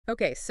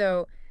Okay,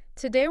 so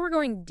today we're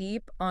going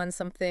deep on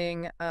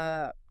something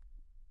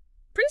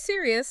pretty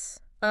serious,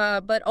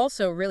 but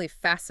also really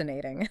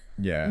fascinating,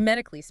 Yeah.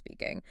 medically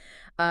speaking.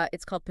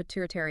 It's called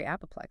pituitary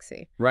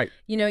apoplexy. Right.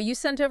 You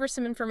sent over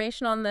some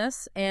information on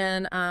this,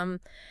 and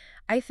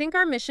I think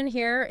our mission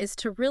here is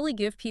to really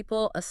give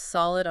people a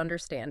solid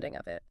understanding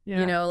of it.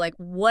 Yeah. Like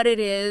what it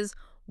is,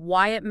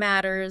 why it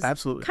matters,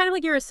 Absolutely. kind of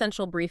like your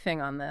essential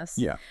briefing on this.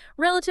 Yeah,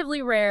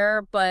 Relatively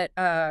rare, but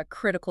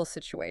critical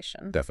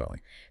situation. definitely.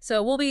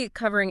 So we'll be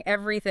covering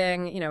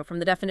everything, from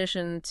the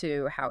definition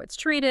to how it's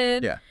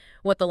treated, Yeah,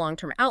 what the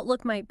long-term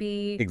outlook might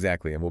be.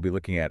 exactly. And we'll be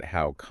looking at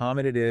how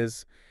common it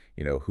is,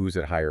 who's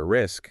at higher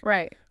risk,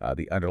 Right.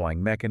 the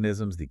underlying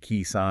mechanisms, the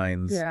key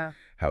signs, Yeah.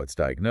 how it's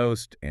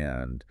diagnosed,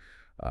 and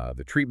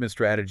the treatment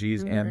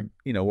strategies, Hmm. and,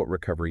 what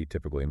recovery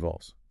typically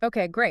involves.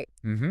 Okay, great.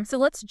 Mm-hmm. So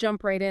let's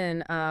jump right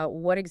in.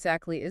 What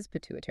exactly is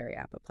pituitary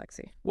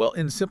apoplexy? Well,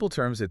 in simple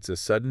terms, it's a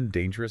sudden,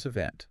 dangerous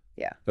event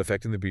Yeah.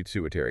 affecting the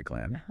pituitary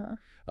gland.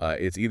 Uh-huh.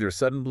 It's either a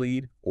sudden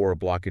bleed or a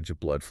blockage of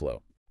blood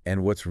flow.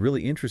 And what's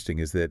really interesting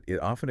is that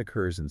it often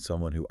occurs in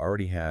someone who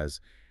already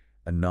has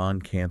a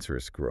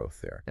non-cancerous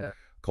growth there, Yeah.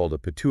 called a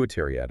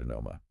pituitary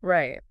adenoma.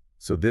 Right.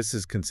 So this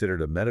is considered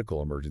a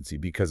medical emergency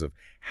because of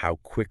how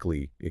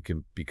quickly it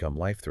can become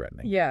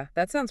life-threatening. Yeah,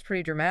 that sounds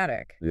pretty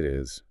dramatic. It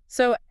is.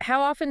 So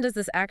how often does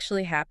this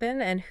actually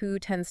happen, and who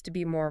tends to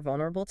be more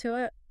vulnerable to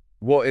it?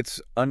 Well,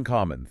 it's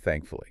uncommon,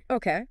 thankfully.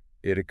 Okay.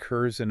 It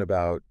occurs in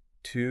about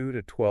 2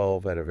 to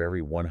 12 out of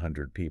every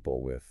 100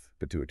 people with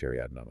pituitary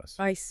adenomas.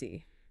 I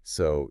see.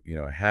 So,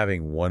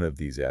 having one of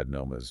these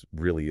adenomas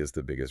really is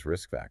the biggest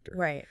risk factor.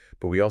 Right.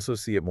 But we also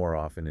see it more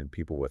often in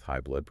people with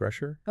high blood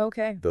pressure,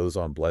 Okay. those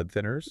on blood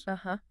thinners,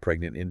 Uh-huh.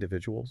 pregnant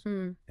individuals,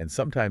 Hmm. and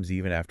sometimes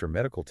even after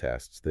medical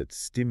tests that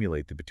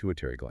stimulate the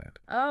pituitary gland.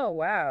 Oh,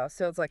 wow.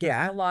 So it's like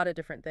Yeah. a lot of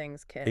different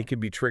things It can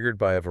be triggered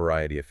by a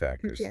variety of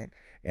factors, Yeah.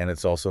 and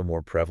it's also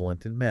more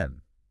prevalent in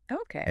men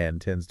Okay.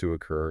 and tends to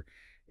occur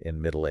in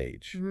middle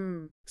age.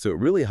 Hmm. So it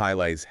really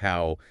highlights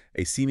how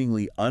a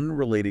seemingly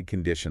unrelated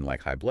condition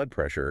like high blood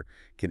pressure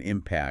can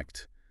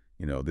impact,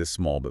 this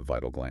small but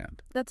vital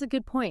gland. That's a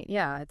good point.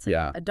 Yeah, it's like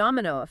Yeah, a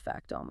domino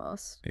effect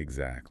almost.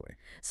 exactly.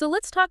 So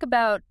let's talk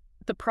about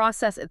the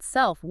process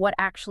itself. What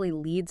actually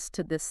leads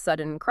to this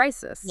sudden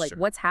crisis? Like Sure.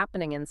 what's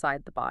happening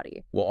inside the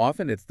body? Well,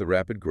 often it's the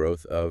rapid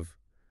growth of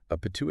a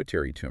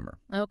pituitary tumor.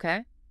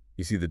 Okay.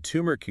 You see, the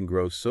tumor can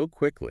grow so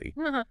quickly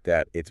Uh-huh.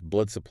 that its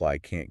blood supply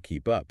can't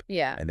keep up,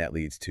 Yeah. and that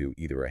leads to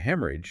either a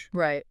hemorrhage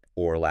Right.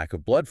 or a lack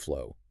of blood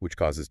flow, which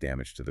causes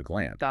damage to the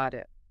gland. Got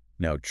it.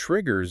 Now,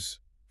 triggers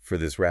for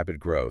this rapid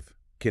growth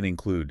can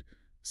include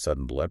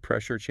sudden blood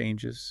pressure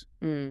changes,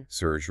 Mm.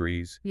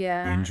 surgeries,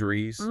 Yeah.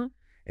 injuries, Mhm.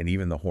 and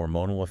even the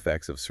hormonal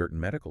effects of certain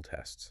medical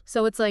tests.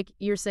 So it's like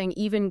you're saying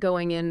even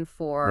going in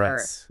for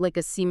Right. like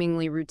a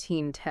seemingly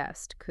routine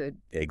test could.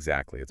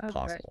 Exactly, it's Okay.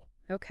 possible.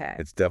 Okay.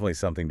 It's definitely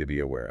something to be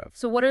aware of.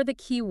 So what are the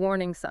key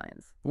warning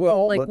signs?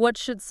 Well, Like what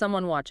should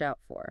someone watch out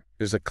for?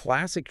 there's a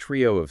classic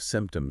trio of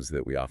symptoms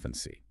that we often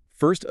see.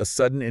 First, a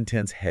sudden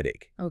intense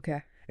headache,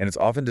 Okay. and it's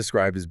often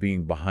described as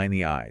being behind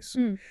the eyes.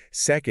 Mm.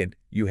 Second,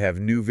 you have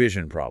new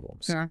vision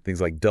problems, Yeah.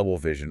 things like double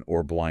vision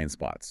or blind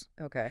spots.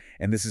 Okay.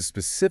 And this is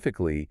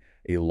specifically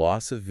a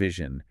loss of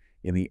vision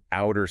in the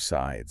outer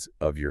sides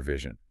of your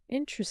vision.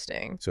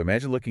 Interesting. So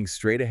imagine looking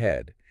straight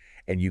ahead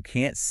and you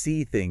can't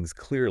see things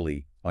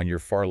clearly on your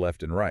far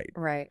left and right.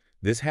 Right.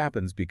 This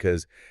happens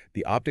because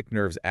the optic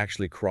nerves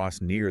actually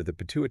cross near the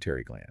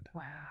pituitary gland.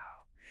 Wow.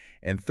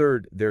 And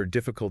third, there are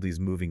difficulties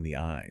moving the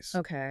eyes.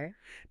 Okay.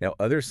 Now,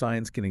 other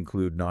signs can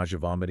include nausea,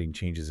 vomiting,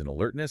 changes in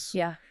alertness,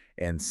 Yeah.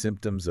 and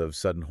symptoms of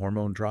sudden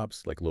hormone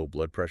drops like low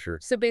blood pressure.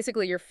 So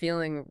basically you're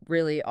feeling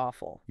really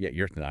awful. Yeah,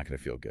 you're not going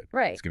to feel good.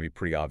 Right. It's going to be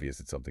pretty obvious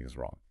that something is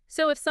wrong.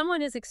 So if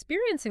someone is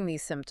experiencing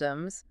these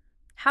symptoms,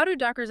 how do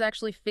doctors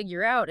actually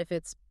figure out if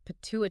it's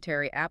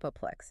pituitary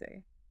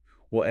apoplexy?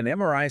 Well, an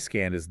MRI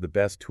scan is the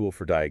best tool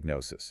for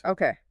diagnosis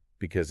Okay.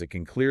 because it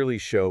can clearly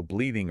show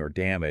bleeding or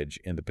damage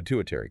in the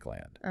pituitary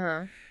gland.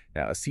 Uh-huh.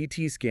 Now, a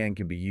CT scan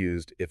can be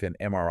used if an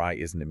MRI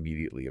isn't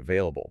immediately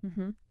available.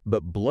 Mm-hmm.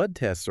 But blood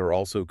tests are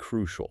also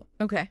crucial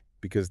Okay.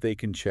 because they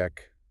can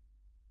check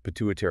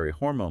pituitary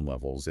hormone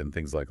levels and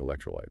things like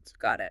electrolytes,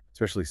 Got it.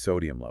 especially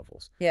sodium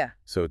levels. Yeah.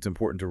 So it's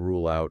important to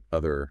rule out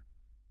other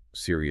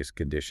serious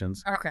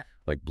conditions Okay.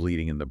 like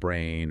bleeding in the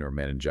brain or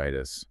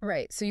meningitis.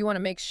 Right. So you want to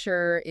make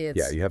sure it's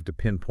Yeah, you have to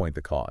pinpoint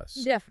the cause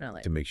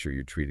definitely. to make sure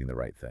you're treating the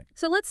right thing.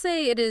 So let's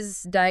say it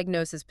is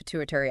diagnosed as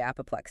pituitary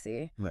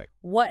apoplexy. Right.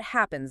 What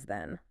happens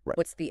then? Right.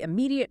 What's the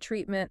immediate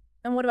treatment?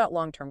 And what about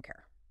long-term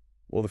care?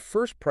 Well, the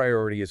first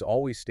priority is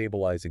always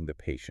stabilizing the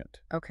patient.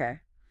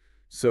 Okay.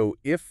 So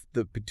if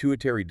the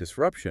pituitary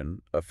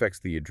disruption affects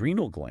the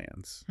adrenal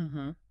glands,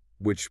 Mm-hmm.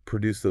 which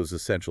produce those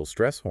essential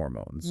stress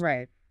hormones,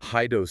 Right.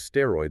 high-dose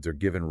steroids are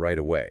given right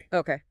away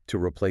Okay.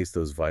 to replace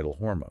those vital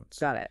hormones.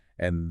 Got it.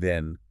 And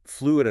then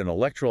fluid and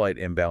electrolyte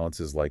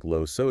imbalances like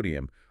low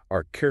sodium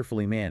are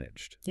carefully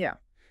managed. Yeah.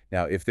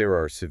 Now, if there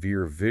are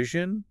severe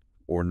vision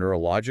or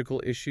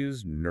neurological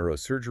issues,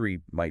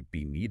 neurosurgery might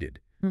be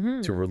needed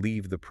Mm-hmm. to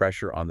relieve the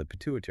pressure on the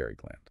pituitary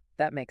gland.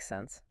 That makes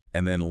sense.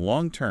 And then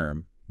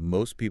long-term,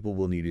 most people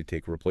will need to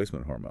take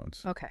replacement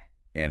hormones Okay.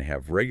 and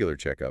have regular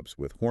checkups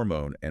with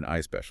hormone and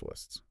eye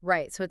specialists.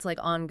 Right, so it's like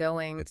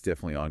ongoing. It's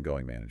definitely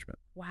ongoing management.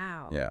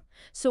 Wow. Yeah,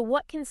 So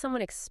what can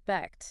someone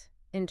expect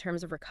in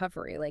terms of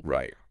recovery? Like,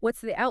 right.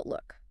 what's the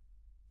outlook?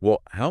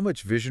 Well, how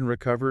much vision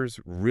recovers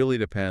really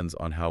depends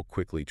on how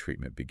quickly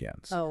treatment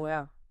begins. Oh,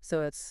 wow.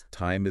 So it's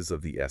Time is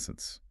of the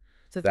essence.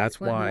 so That's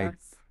frequent, why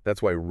yes.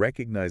 that's why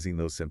recognizing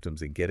those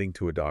symptoms and getting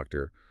to a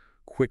doctor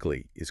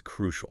quickly is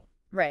crucial.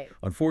 Right.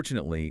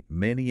 Unfortunately,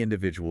 many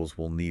individuals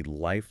will need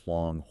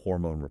lifelong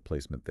hormone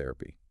replacement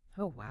therapy.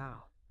 Oh,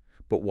 wow.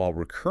 But while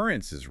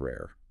recurrence is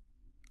rare,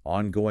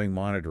 ongoing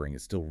monitoring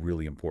is still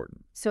really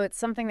important. So it's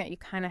something that you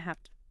kind of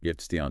have to. You have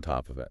to stay on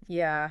top of it.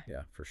 Yeah.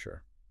 Yeah, for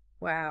sure.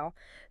 Wow.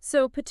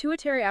 So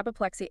pituitary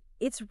apoplexy,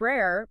 it's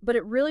rare, but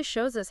it really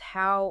shows us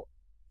how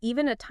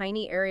even a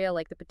tiny area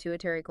like the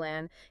pituitary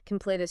gland can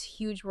play this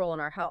huge role in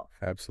our health.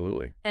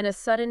 Absolutely. And a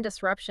sudden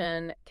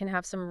disruption can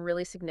have some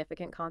really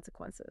significant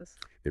consequences.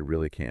 It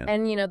really can.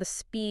 And, the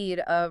speed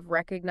of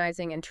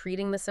recognizing and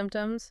treating the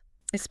symptoms,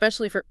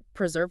 especially for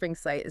preserving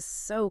sight, is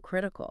so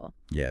critical.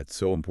 Yeah, it's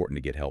so important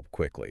to get help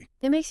quickly.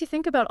 It makes you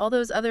think about all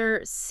those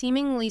other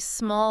seemingly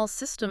small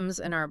systems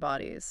in our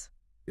bodies.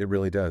 It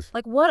really does.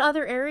 Like, what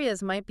other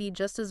areas might be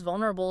just as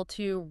vulnerable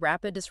to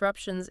rapid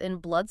disruptions in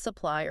blood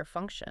supply or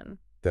function?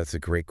 That's a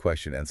great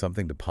question and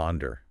something to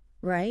ponder.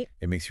 Right?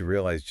 It makes you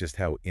realize just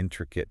how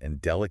intricate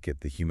and delicate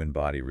the human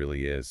body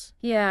really is.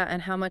 Yeah,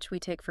 and how much we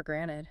take for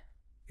granted.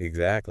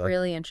 Exactly.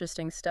 Really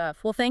interesting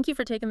stuff. Well, thank you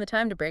for taking the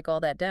time to break all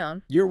that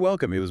down. You're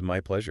welcome. It was my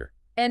pleasure.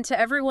 And to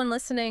everyone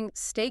listening,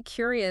 stay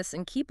curious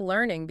and keep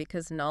learning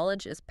because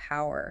knowledge is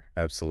power.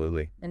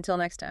 Absolutely. Until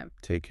next time.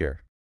 Take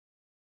care.